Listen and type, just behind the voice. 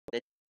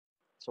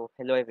So,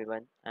 hello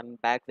everyone. I'm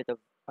back with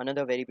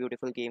another very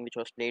beautiful game which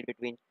was played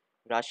between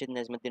Rashid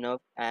Nezhmetdinov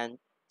and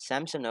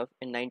Samsonov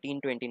in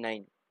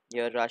 1929.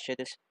 Here, Rashid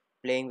is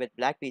playing with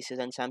black pieces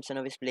and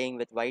Samsonov is playing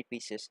with white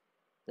pieces.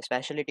 The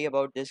specialty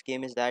about this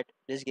game is that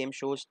this game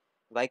shows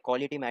why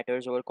quality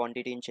matters over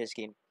quantity in chess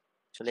game.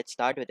 So, let's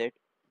start with it.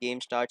 Game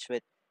starts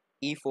with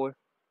e4,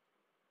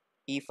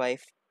 e5,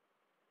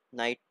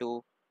 knight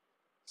to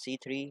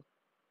c3,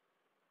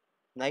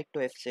 knight to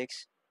f6,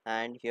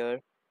 and here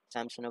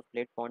Samsonov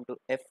played pawn to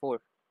f4,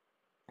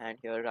 and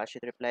here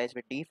Rashid replies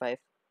with d5.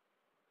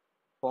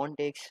 Pawn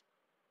takes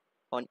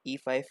on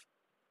e5,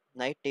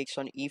 knight takes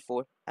on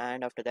e4,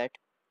 and after that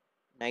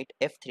knight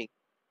f3.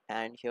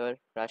 And here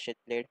Rashid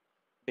played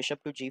bishop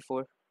to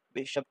g4,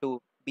 bishop to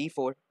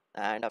b4,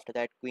 and after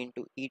that queen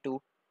to e2.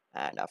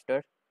 And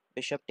after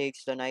bishop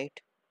takes the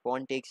knight,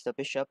 pawn takes the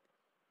bishop,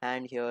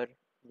 and here,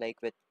 like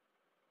with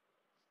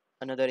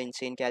another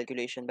insane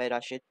calculation by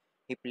Rashid,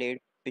 he played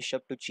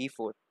bishop to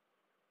g4.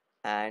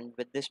 And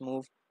with this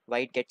move,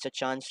 white gets a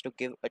chance to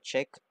give a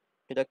check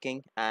to the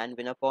king and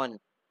win a pawn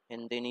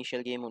in the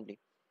initial game only.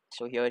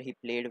 So here he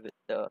played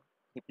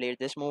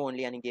this move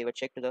only and he gave a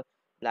check to the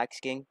black's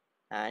king.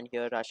 And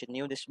here Rashid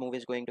knew this move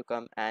is going to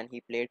come and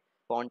he played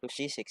pawn to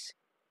c6.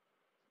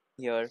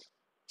 Here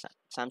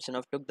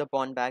Samsonov took the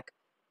pawn back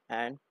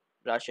and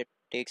Rashid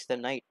takes the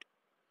knight.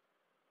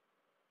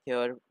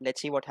 Here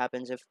let's see what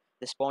happens if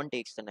this pawn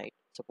takes the knight.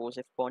 Suppose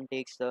if pawn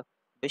takes the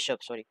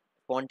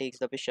pawn takes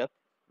the bishop,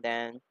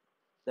 then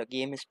the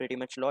game is pretty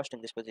much lost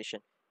in this position,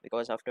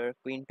 because after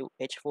queen to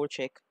h4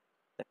 check,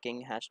 the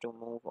king has to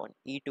move on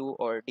e2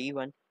 or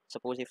d1.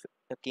 Suppose if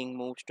the king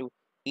moves to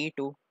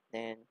e2,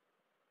 then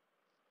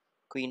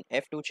queen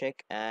f2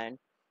 check, and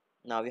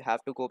now you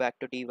have to go back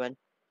to d1.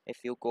 If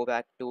you go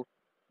back to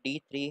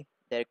d3,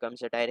 there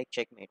comes a direct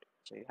checkmate.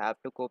 So you have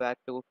to go back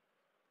to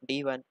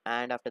d1,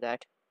 and after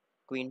that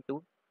queen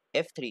to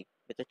f3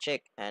 with a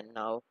check, and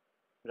now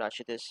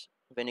Rashid is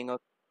winning a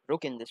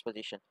rook in this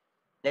position.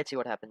 Let's see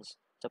what happens.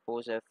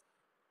 Suppose if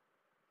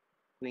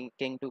queen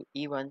king to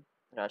e1,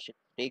 Rashid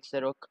takes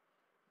the rook,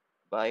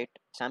 but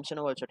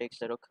Samsonov also takes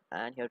the rook,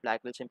 and here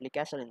black will simply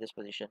castle in this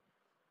position.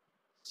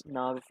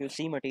 Now, if you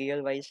see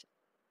material wise,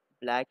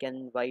 black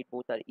and white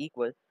both are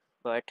equal,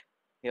 but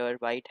here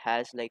white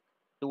has like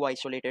two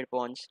isolated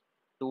pawns,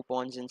 two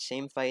pawns in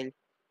same file.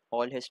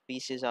 All his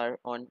pieces are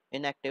on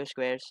inactive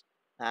squares,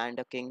 and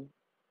a king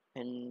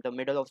in the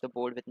middle of the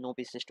board with no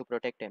pieces to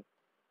protect him.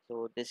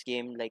 So this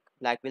game, like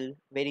black will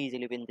very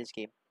easily win this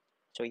game.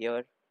 So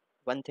here,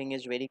 one thing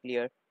is very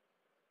clear,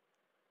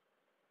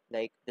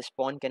 like this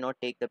pawn cannot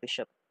take the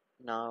bishop.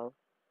 Now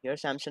here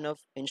Samsonov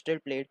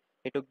instead played,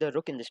 he took the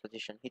rook in this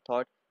position. He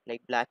thought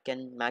like black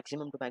can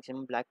maximum to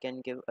maximum, black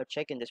can give a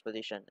check in this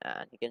position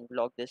and he can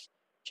block this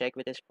check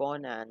with his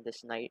pawn, and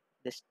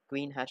this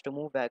queen has to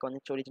move back on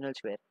its original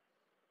square.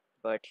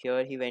 But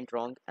here he went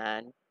wrong,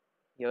 and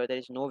here there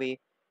is no way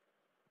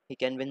he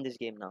can win this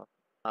game now.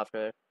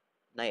 After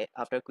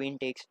after queen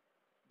takes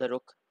the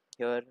rook,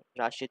 here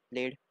Rashid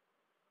played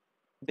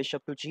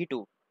bishop to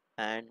g2,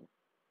 and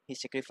he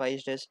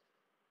sacrificed his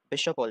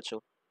bishop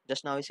also.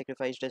 Just now he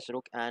sacrificed his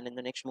rook, and in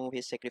the next move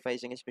he's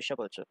sacrificing his bishop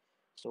also.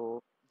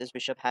 So this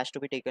bishop has to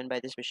be taken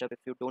by this bishop. If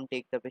you don't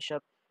take the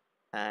bishop,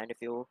 and if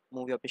you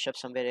move your bishop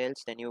somewhere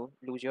else, then you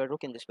lose your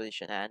rook in this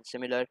position. And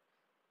similar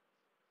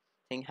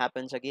thing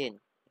happens again.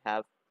 You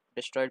have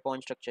destroyed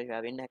pawn structure, you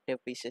have inactive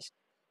pieces.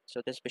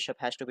 So this bishop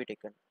has to be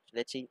taken. So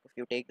let's see, if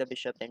you take the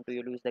bishop, then do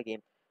you lose the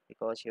game?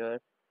 Because here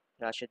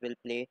Rashid will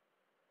play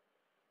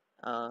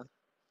uh,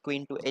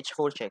 queen to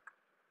h4 check.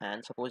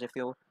 And suppose if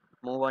you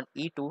move on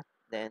e2,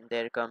 then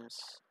there comes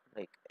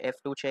like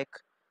f2 check.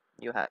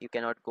 You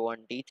cannot go on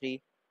d3,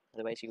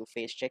 otherwise you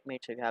face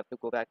checkmate. So you have to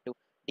go back to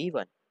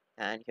d1,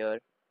 and here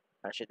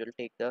Rashid will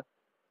take the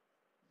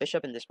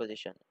bishop in this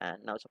position. And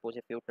now suppose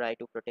if you try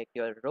to protect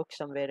your rook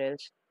somewhere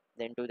else,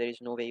 then too there is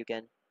no way you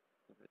can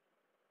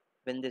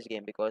win this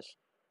game, because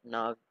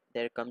now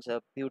there comes a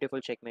beautiful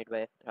checkmate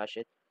by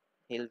Rashid.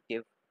 He'll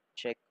give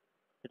check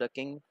to the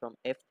king from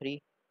f3,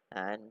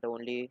 and the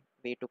only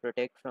way to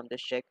protect from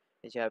this check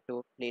is you have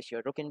to place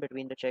your rook in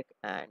between the check,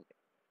 and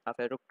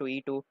after rook to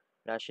e2,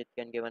 Rashid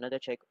can give another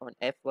check on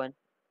f1.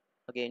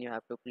 Again you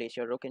have to place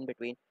your rook in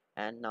between,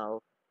 and now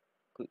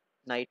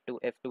knight to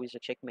f2 is a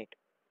checkmate.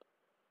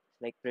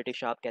 Like pretty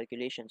sharp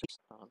calculations.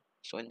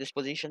 So in this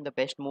position the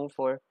best move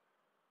for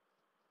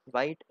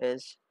white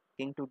is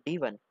king to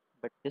d1,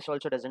 but this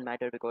also doesn't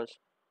matter because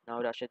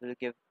now Rashid will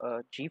give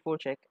a g4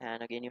 check,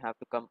 and again you have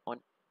to come on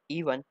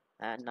e1,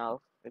 and now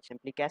we'll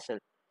simply castle.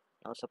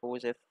 Now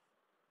suppose if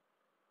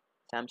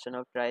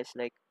Samsonov tries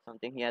like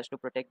something, he has to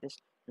protect this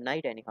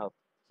knight anyhow.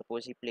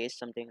 Suppose he plays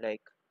something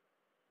like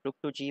rook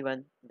to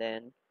g1,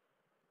 then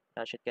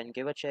Rashid can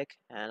give a check,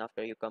 and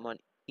after you come on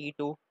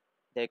e2,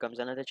 there comes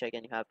another check,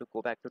 and you have to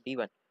go back to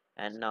d1.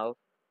 And now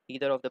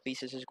either of the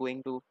pieces is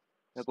going to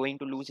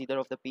lose either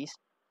of the piece,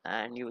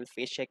 and you will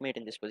face checkmate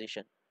in this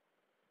position.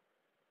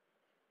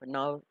 But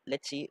now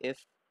let's see if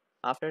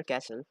after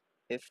castle,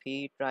 if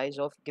he tries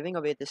of giving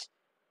away this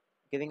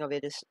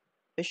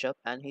bishop,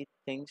 and he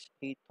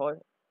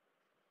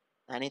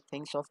and he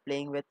thinks of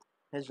playing with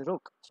his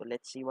rook. So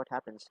let's see what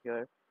happens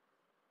here.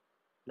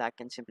 Black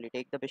can simply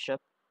take the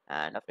bishop,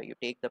 and after you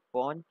take the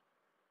pawn,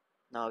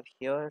 now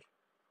here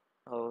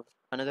uh,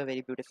 another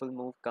very beautiful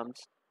move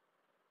comes,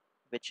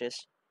 which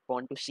is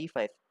pawn to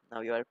c5.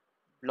 Now you are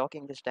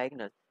blocking this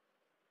diagonal.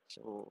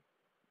 So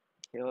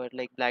here,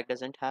 like, black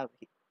doesn't have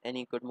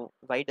any good move.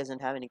 White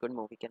doesn't have any good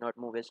move. He cannot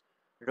move his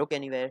rook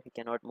anywhere. He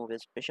cannot move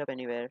his bishop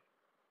anywhere.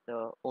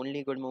 The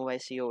only good move I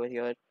see over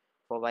here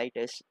for white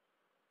is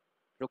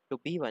rook to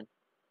b1.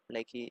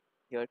 Like,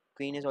 your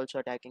queen is also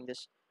attacking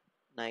this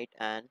knight,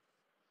 and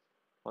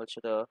also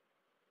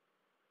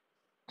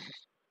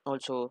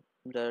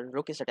the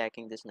rook is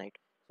attacking this knight.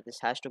 So this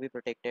has to be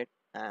protected.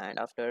 And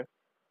after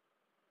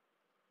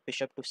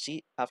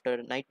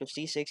after knight to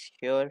c6,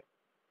 here,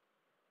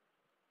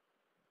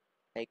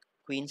 like,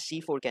 queen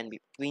c7 can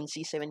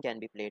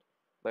be played,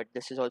 but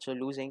this is also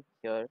losing.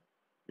 Here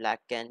black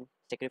can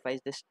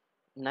sacrifice this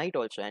knight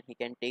also, and he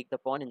can take the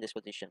pawn in this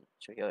position.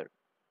 So here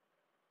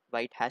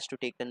white has to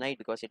take the knight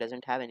because he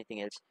doesn't have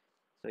anything else.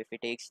 So if he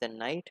takes the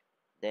knight,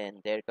 then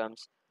there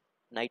comes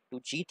knight to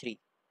g3.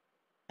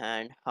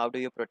 And how do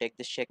you protect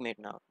this checkmate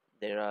now?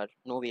 There are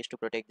no ways to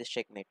protect this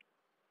checkmate.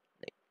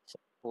 Like,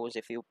 suppose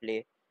if you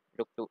play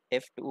rook to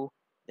f2,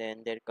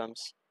 then there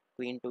comes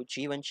queen to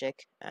g1 check,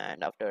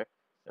 and after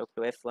rook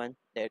to f1,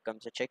 there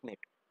comes a checkmate.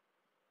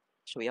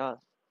 So yeah,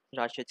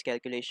 Rashid's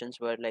calculations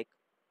were like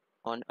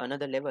on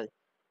another level.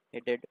 He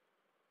did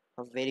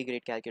a very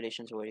great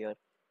calculations over here.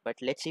 But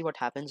let's see what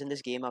happens in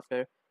this game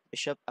after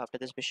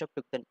this bishop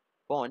took the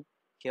pawn.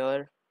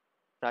 Here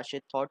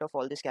Rashid thought of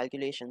all these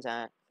calculations,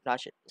 and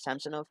Rashid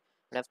Samsonov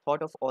would have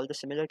thought of all the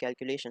similar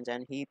calculations,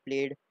 and he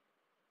played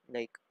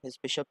like his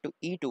bishop to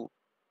e2,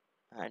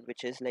 and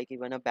which is like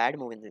even a bad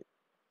move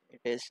it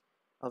is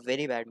a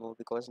very bad move,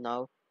 because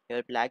now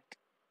here black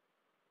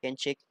can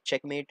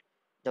checkmate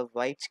the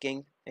white's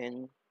king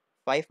in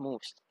 5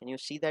 moves. Can you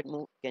see that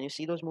move? Can you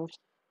see those moves?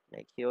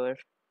 Like, here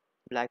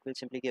black will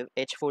simply give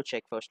h4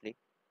 check firstly,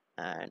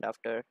 and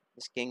after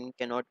this king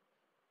cannot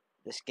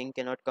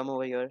come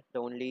over here. The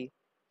only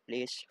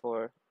place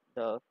for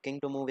the king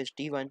to move is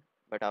d1,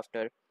 but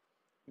after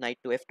knight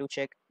to f2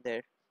 check,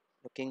 there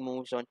the king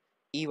moves on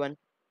e1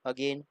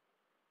 again,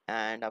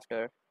 and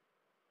after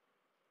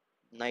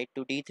knight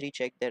to d3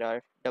 check, there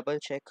are double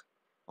check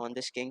on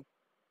this king,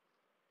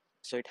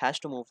 so it has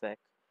to move back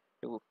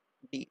to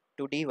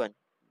d1.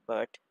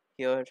 But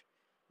here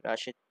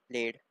Rashid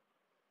played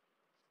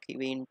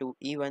queen to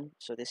e1,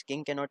 so this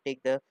king cannot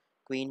take the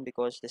queen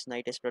because this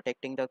knight is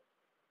protecting the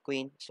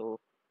queen. So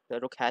the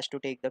rook has to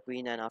take the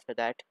queen, and after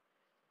that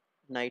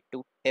knight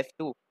to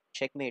f2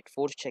 checkmate,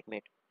 forced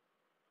checkmate.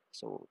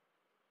 So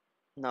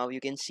now you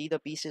can see the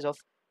pieces of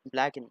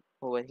black in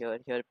over here.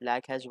 Here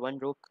black has one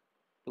rook,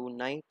 two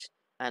knights,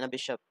 and a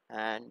bishop,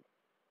 and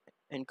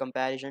in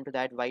comparison to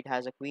that, white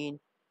has a queen.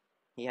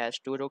 He has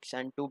two rooks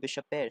and two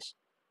bishop pairs,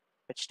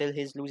 but still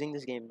he's losing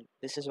this game.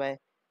 This is why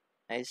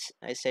I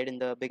said in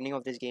the beginning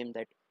of this game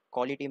that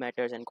quality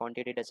matters and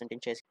quantity doesn't in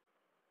chess.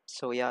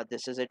 So yeah,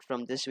 this is it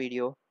from this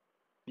video.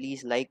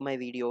 Please like my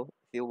video.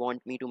 If you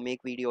want me to make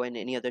video in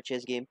any other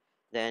chess game,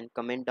 then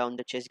comment down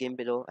the chess game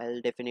below.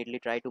 I'll definitely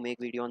try to make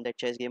video on that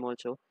chess game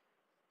also.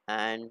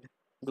 And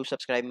do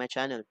subscribe my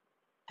channel.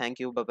 Thank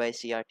you. Bye bye.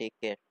 See ya. Take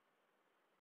care.